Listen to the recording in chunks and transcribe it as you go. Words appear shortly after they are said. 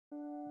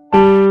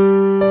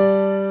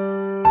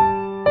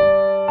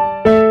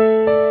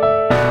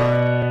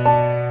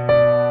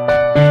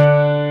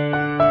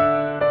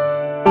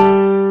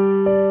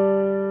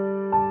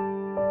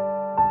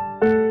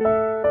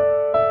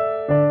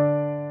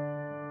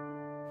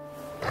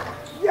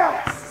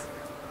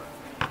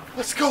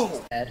Let's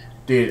go.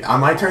 Dude, I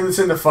might turn this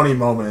into funny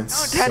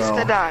moments. Don't touch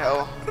the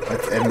dial.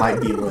 It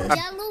might be lit.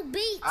 Yellow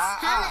beats,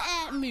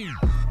 holla at me.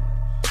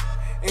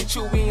 And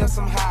Chewy on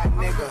some hot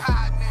nigga.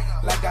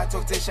 Like I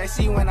told Tish, I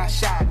see when I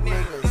shot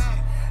niggas.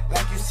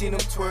 Like you seen him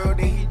twirl,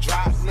 then he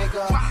drop,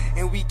 nigga.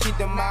 And we keep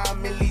the mile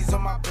millies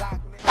on my block,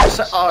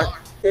 nigga. Oh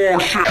shit.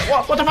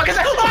 What the fuck is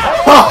that?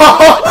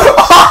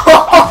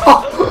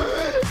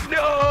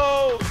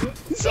 No!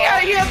 Yeah,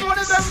 he has one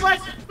of those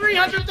like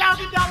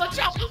 $300,000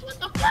 choppers. What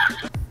the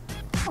fuck?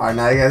 Alright,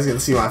 now you guys get to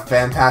see my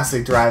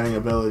fantastic driving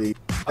ability.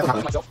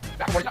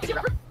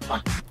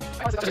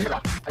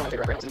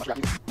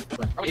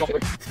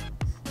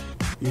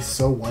 He's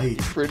so white.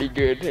 Pretty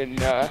good and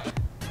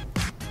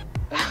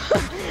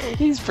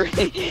he's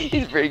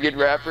pretty good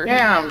rapper.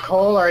 Damn,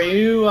 Cole, are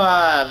you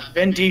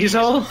Vin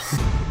Diesel?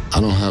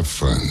 I don't have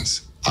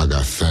friends. I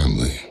got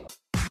family.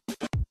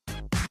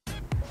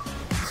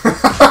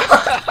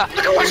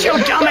 What's your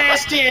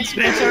dumbass did,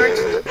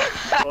 Spencer?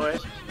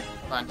 Boys,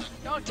 hold on.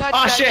 Don't touch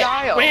Oh that shit!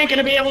 dial. We ain't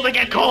gonna be able to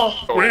get Cole.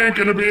 We ain't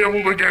gonna be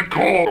able to get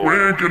Kohl. We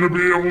ain't gonna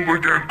be able to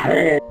get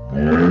Kohl.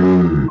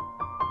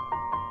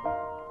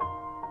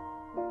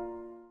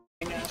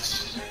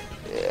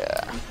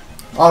 Yeah.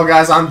 Oh,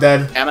 guys, I'm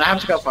dead. Yeah, I'm gonna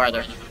have to go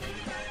farther.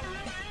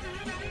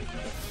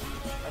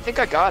 I think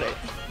I got it.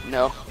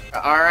 No.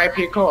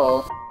 R.I.P.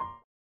 Cole.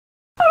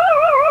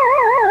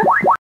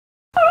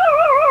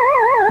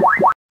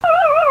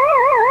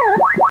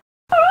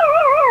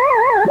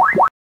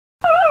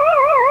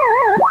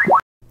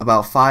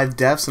 About 5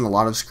 deaths and a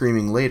lot of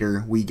screaming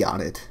later, we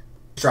got it.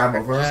 Drive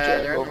over it.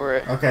 Drive over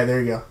it. Okay,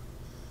 there you go.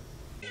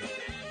 This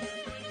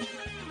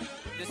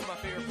is my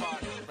favorite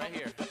part, right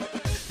here.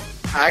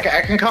 I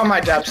can call my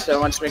depths though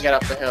once we get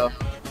up the hill.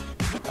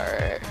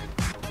 Alright.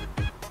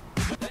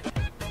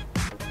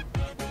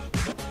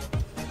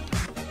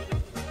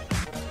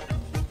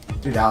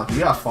 Dude, Alec, you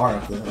got far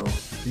up the hill.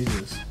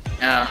 Jesus.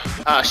 No.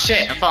 Oh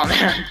shit! I'm falling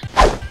down.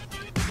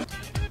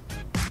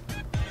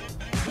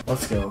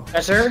 Let's go.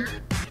 Yes, sir.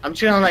 I'm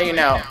just gonna let you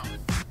know.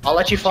 I'll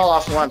let you fall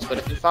off once, but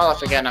if you fall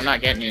off again, I'm not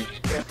getting you.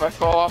 If I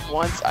fall off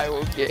once, I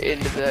will get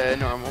into the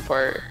normal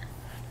part.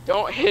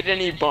 Don't hit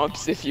any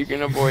bumps if you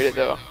can avoid it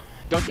though.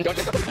 Don't.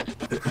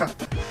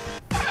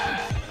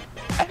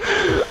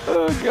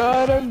 Oh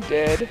god, I'm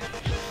dead.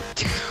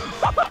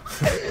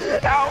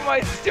 How am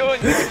I still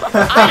in this?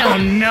 I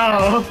don't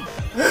know.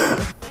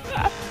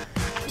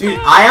 Dude,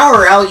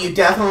 IRL, you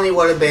definitely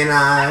would have been,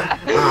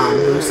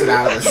 boosted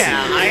out of the seat.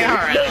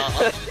 Yeah,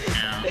 IRL.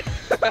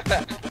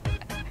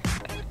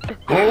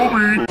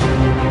 Kobe.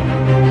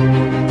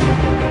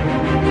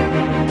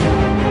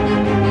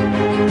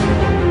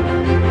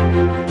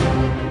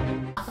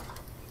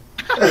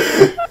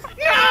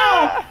 No,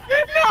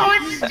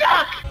 it's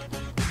stuck.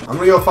 I'm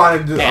gonna go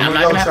find a. Hey, I'm I'm gonna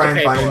not go gonna try have and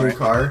to find pay a for new it.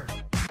 car.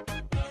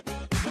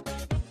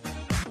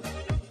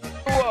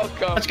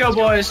 Welcome. Let's go,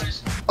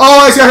 boys. Oh,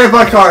 I just got hit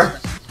by a car.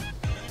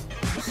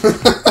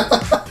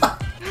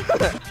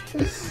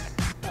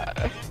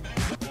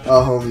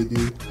 Oh, homie,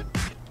 dude.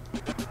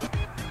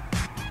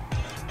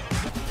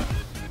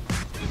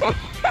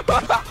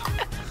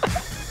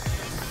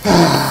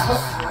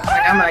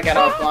 I'm gonna get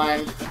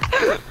offline.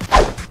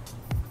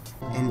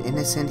 An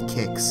innocent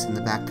kicks in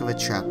the back of a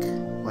truck.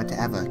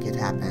 Whatever could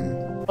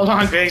happen. Hold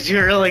on, Biggs.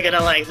 You're really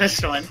gonna like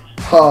this one.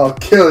 Oh,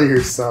 kill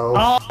yourself.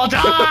 Hold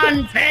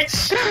on,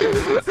 bitch.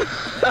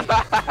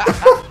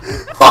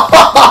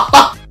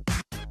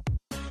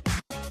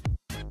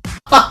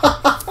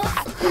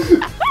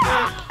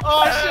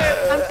 Oh shit!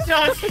 I'm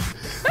stuck.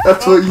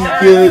 That's what you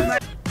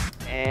get.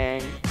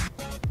 And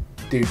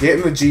Dude, get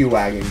in the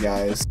G-Wagon,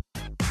 guys.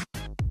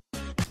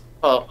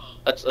 Oh,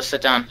 let's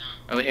sit down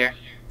over here.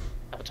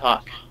 Have a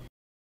talk.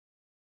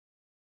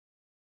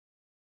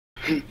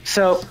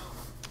 So,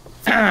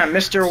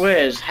 Mr.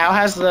 Wiz, how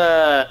has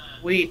the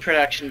weed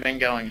production been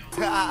going?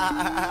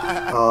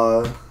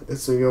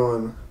 It's been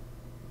going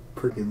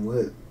freaking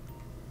lit.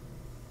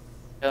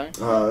 Really?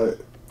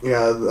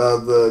 Yeah,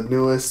 the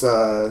newest,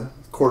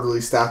 quarterly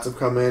stats have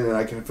come in, and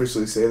I can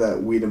officially say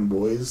that weed and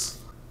boys.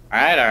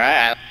 Alright.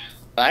 I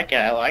like it.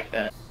 I like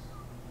that.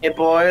 Hey,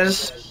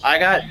 boys. I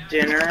got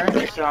dinner,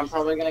 so I'm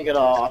probably gonna get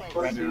off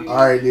right now.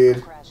 Alright,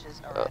 dude.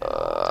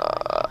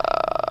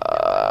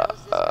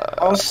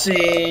 I'll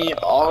see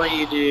all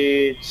you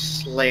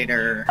dudes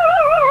later.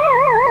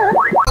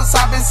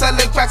 I've been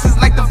selling cracks since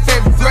like the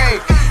 5th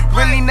grade.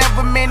 Really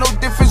never made no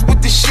difference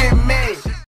with the shit made.